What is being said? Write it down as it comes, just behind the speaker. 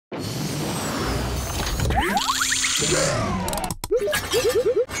Welcome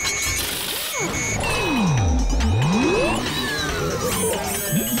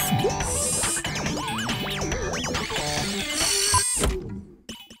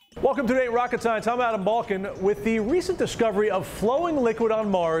to It Ain't Rocket Science. I'm Adam Balkin. With the recent discovery of flowing liquid on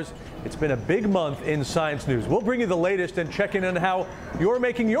Mars, it's been a big month in science news. We'll bring you the latest and check in on how you're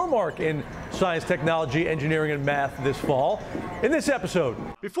making your mark in science, technology, engineering, and math this fall. In this episode,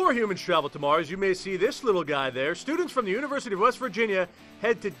 before humans travel to Mars, you may see this little guy there. Students from the University of West Virginia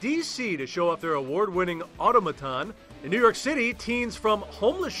head to D.C. to show off their award-winning automaton. In New York City, teens from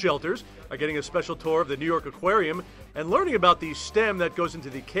homeless shelters are getting a special tour of the New York Aquarium and learning about the STEM that goes into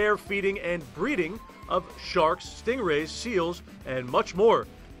the care, feeding, and breeding of sharks, stingrays, seals, and much more.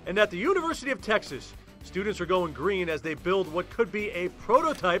 And at the University of Texas, students are going green as they build what could be a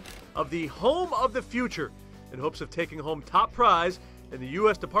prototype of the home of the future in hopes of taking home top prize in the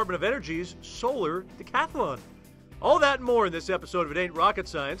U.S. Department of Energy's solar decathlon. All that and more in this episode of It Ain't Rocket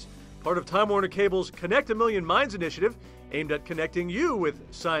Science, part of Time Warner Cable's Connect a Million Minds initiative, aimed at connecting you with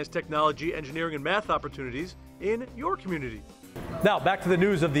science, technology, engineering, and math opportunities in your community. Now back to the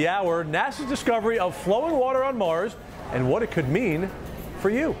news of the hour, NASA's discovery of flowing water on Mars and what it could mean for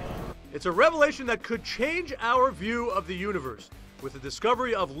you. It's a revelation that could change our view of the universe. With the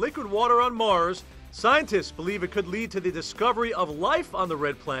discovery of liquid water on Mars, scientists believe it could lead to the discovery of life on the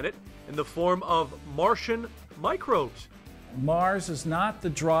red planet in the form of Martian microbes. Mars is not the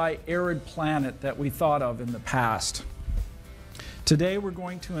dry, arid planet that we thought of in the past. Today we're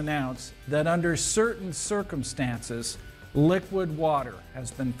going to announce that under certain circumstances, liquid water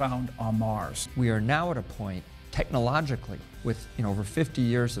has been found on Mars. We are now at a point, technologically, with over 50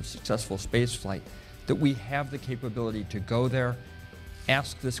 years of successful spaceflight, that we have the capability to go there,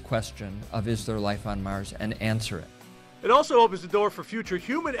 ask this question of is there life on Mars, and answer it. It also opens the door for future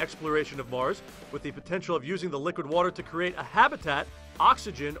human exploration of Mars, with the potential of using the liquid water to create a habitat,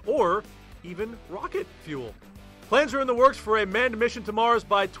 oxygen, or even rocket fuel. Plans are in the works for a manned mission to Mars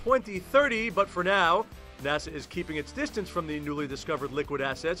by 2030, but for now, NASA is keeping its distance from the newly discovered liquid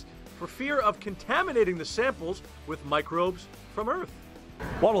assets for fear of contaminating the samples with microbes from Earth.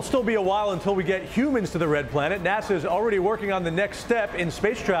 While it'll still be a while until we get humans to the red planet, NASA is already working on the next step in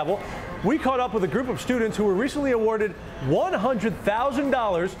space travel. We caught up with a group of students who were recently awarded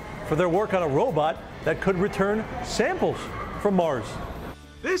 $100,000 for their work on a robot that could return samples from Mars.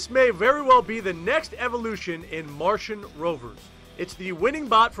 This may very well be the next evolution in Martian rovers. It's the winning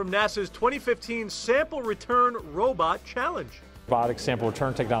bot from NASA's 2015 Sample Return Robot Challenge. Robotic sample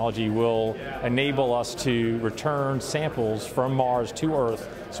return technology will enable us to return samples from Mars to Earth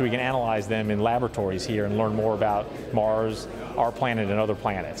so we can analyze them in laboratories here and learn more about Mars, our planet, and other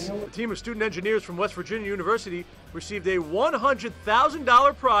planets. A team of student engineers from West Virginia University received a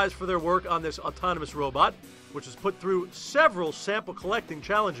 $100,000 prize for their work on this autonomous robot, which was put through several sample collecting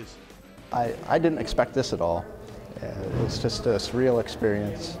challenges. I didn't expect this at all. It's just a surreal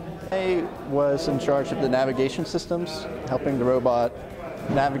experience. I was in charge of the navigation systems, helping the robot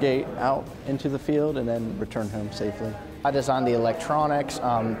navigate out into the field and then return home safely. I designed the electronics.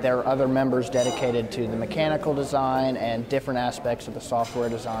 There are other members dedicated to the mechanical design and different aspects of the software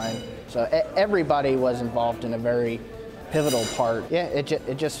design. So everybody was involved in a very pivotal part. Yeah,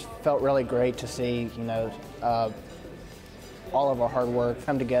 it just felt really great to see, all of our hard work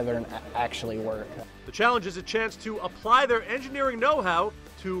come together and actually work. The challenge is a chance to apply their engineering know-how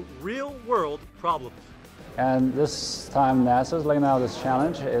to real-world problems. And this time NASA is laying out this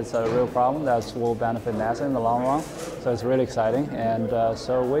challenge. It's a real problem that will benefit NASA in the long run. So it's really exciting. And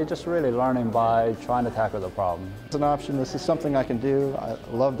so we're just really learning by trying to tackle the problem. It's an option. This is something I can do. I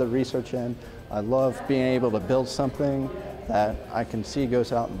love the research end. I love being able to build something that I can see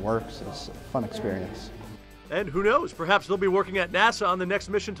goes out and works. It's a fun experience. And who knows, perhaps they'll be working at NASA on the next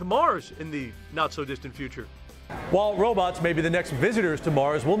mission to Mars in the not-so-distant future. While robots may be the next visitors to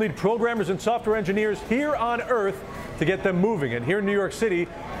Mars, we'll need programmers and software engineers here on Earth to get them moving. And here in New York City,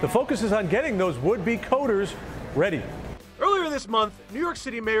 the focus is on getting those would-be coders ready. Earlier this month, New York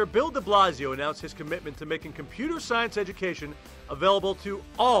City Mayor Bill de Blasio announced his commitment to making computer science education available to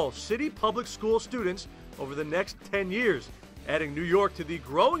all city public school students over the next 10 years, adding New York to the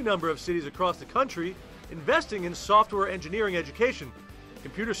growing number of cities across the country investing in software engineering education.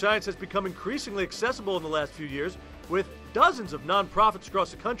 Computer science has become increasingly accessible in the last few years, with dozens of nonprofits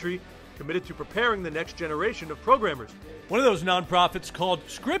across the country committed to preparing the next generation of programmers. One of those nonprofits, called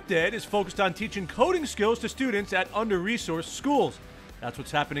ScriptEd, is focused on teaching coding skills to students at under-resourced schools. That's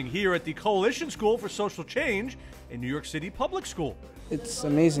what's happening here at the Coalition School for Social Change in New York City Public School. It's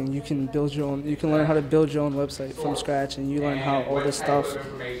amazing. You can build your own. You can learn how to build your own website from scratch, and you learn how all this stuff.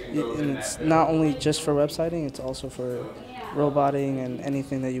 And it's not only just for websiting; it's also for roboting and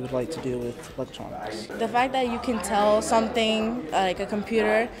anything that you would like to do with electronics. The fact that you can tell something, like a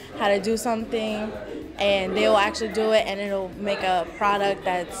computer, how to do something, and they will actually do it, and it'll make a product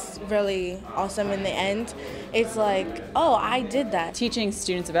that's really awesome in the end. It's like, oh, I did that. Teaching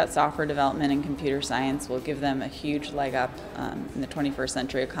students about software development and computer science will give them a huge leg up in the 21st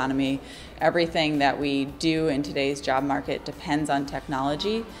century economy. Everything that we do in today's job market depends on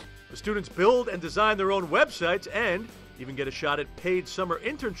technology. The students build and design their own websites and even get a shot at paid summer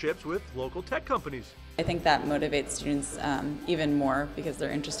internships with local tech companies. I think that motivates students even more because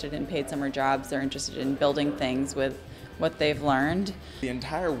they're interested in paid summer jobs, they're interested in building things with what they've learned. The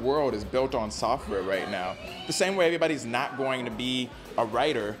entire world is built on software right now. The same way everybody's not going to be a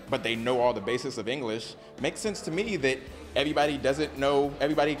writer, but they know all the basics of English, makes sense to me that everybody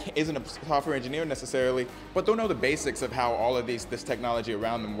isn't a software engineer necessarily, but they'll know the basics of how all of this technology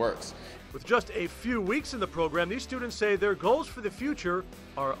around them works. With just a few weeks in the program, these students say their goals for the future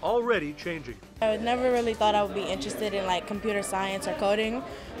are already changing. I never really thought I would be interested in like computer science or coding,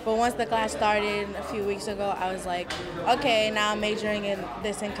 but once the class started a few weeks ago, I was like, okay, now I'm majoring in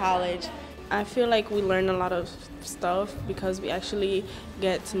this in college. I feel like we learn a lot of stuff because we actually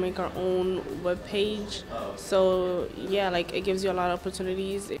get to make our own web page. So yeah, like it gives you a lot of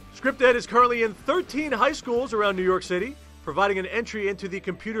opportunities. ScriptEd is currently in 13 high schools around New York City, providing an entry into the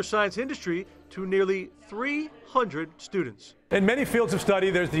computer science industry to nearly 300 students. In many fields of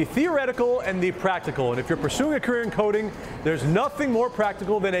study, there's the theoretical and the practical. And if you're pursuing a career in coding, there's nothing more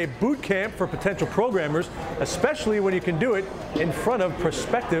practical than a boot camp for potential programmers, especially when you can do it in front of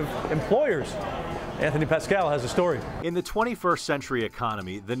prospective employers. Anthony Pascal has a story. In the 21st century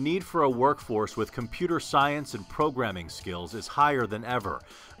economy, the need for a workforce with computer science and programming skills is higher than ever.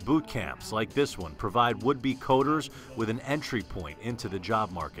 Boot camps like this one provide would-be coders with an entry point into the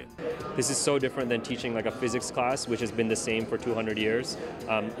job market. This is so different than teaching like a physics class, which has been the same for 200 years.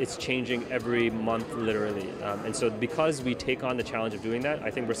 It's changing every month, literally. And so because we take on the challenge of doing that,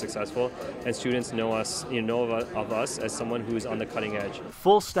 I think we're successful, and students know us, of us as someone who's on the cutting edge.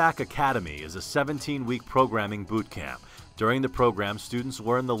 Full Stack Academy is a 17-week programming boot camp. During the program, students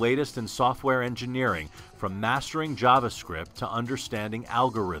learn the latest in software engineering, from mastering JavaScript to understanding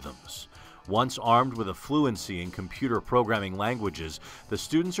algorithms. Once armed with a fluency in computer programming languages, the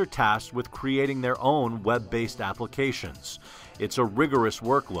students are tasked with creating their own web-based applications. It's a rigorous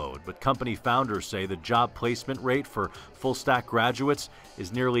workload, but company founders say the job placement rate for full-stack graduates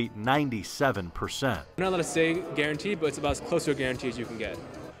is nearly 97%. I'm not allowed to say guaranteed, but it's about as close to a guarantee as you can get.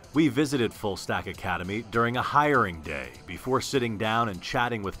 We visited Full Stack Academy during a hiring day. Before sitting down and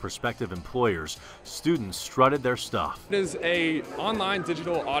chatting with prospective employers, students strutted their stuff. It is an online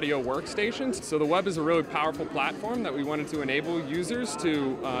digital audio workstation, so the web is a really powerful platform that we wanted to enable users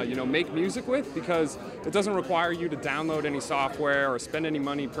to make music with, because it doesn't require you to download any software or spend any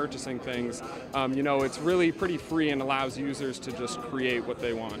money purchasing things. It's really pretty free and allows users to just create what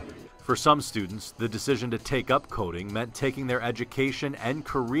they want. For some students, the decision to take up coding meant taking their education and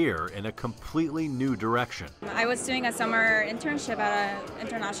career in a completely new direction. I was doing a summer internship at an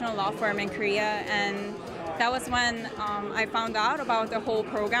international law firm in Korea, and that was when I found out about the whole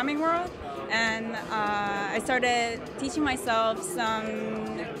programming world, and I started teaching myself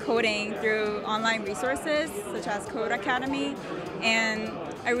some coding through online resources such as Code Academy, and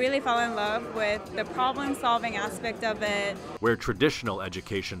I really fell in love with the problem-solving aspect of it. Where traditional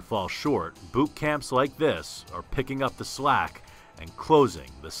education falls short, boot camps like this are picking up the slack and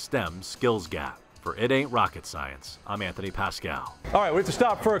closing the STEM skills gap. For It Ain't Rocket Science, I'm Anthony Pascal. All right, we have to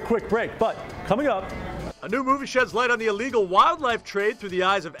stop for a quick break, but coming up, a new movie sheds light on the illegal wildlife trade through the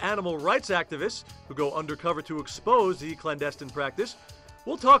eyes of animal rights activists who go undercover to expose the clandestine practice.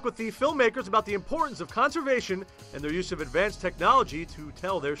 We'll talk with the filmmakers about the importance of conservation and their use of advanced technology to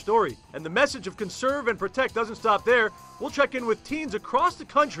tell their story. And the message of conserve and protect doesn't stop there. We'll check in with teens across the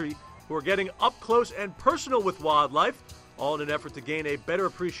country who are getting up close and personal with wildlife, all in an effort to gain a better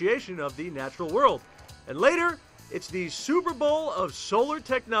appreciation of the natural world. And later, it's the Super Bowl of solar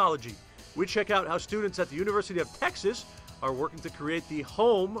technology. We check out how students at the University of Texas are working to create the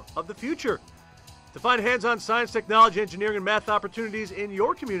home of the future. To find hands-on science, technology, engineering, and math opportunities in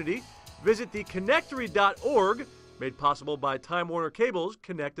your community, visit theconnectory.org, made possible by Time Warner Cable's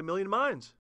Connect a Million Minds.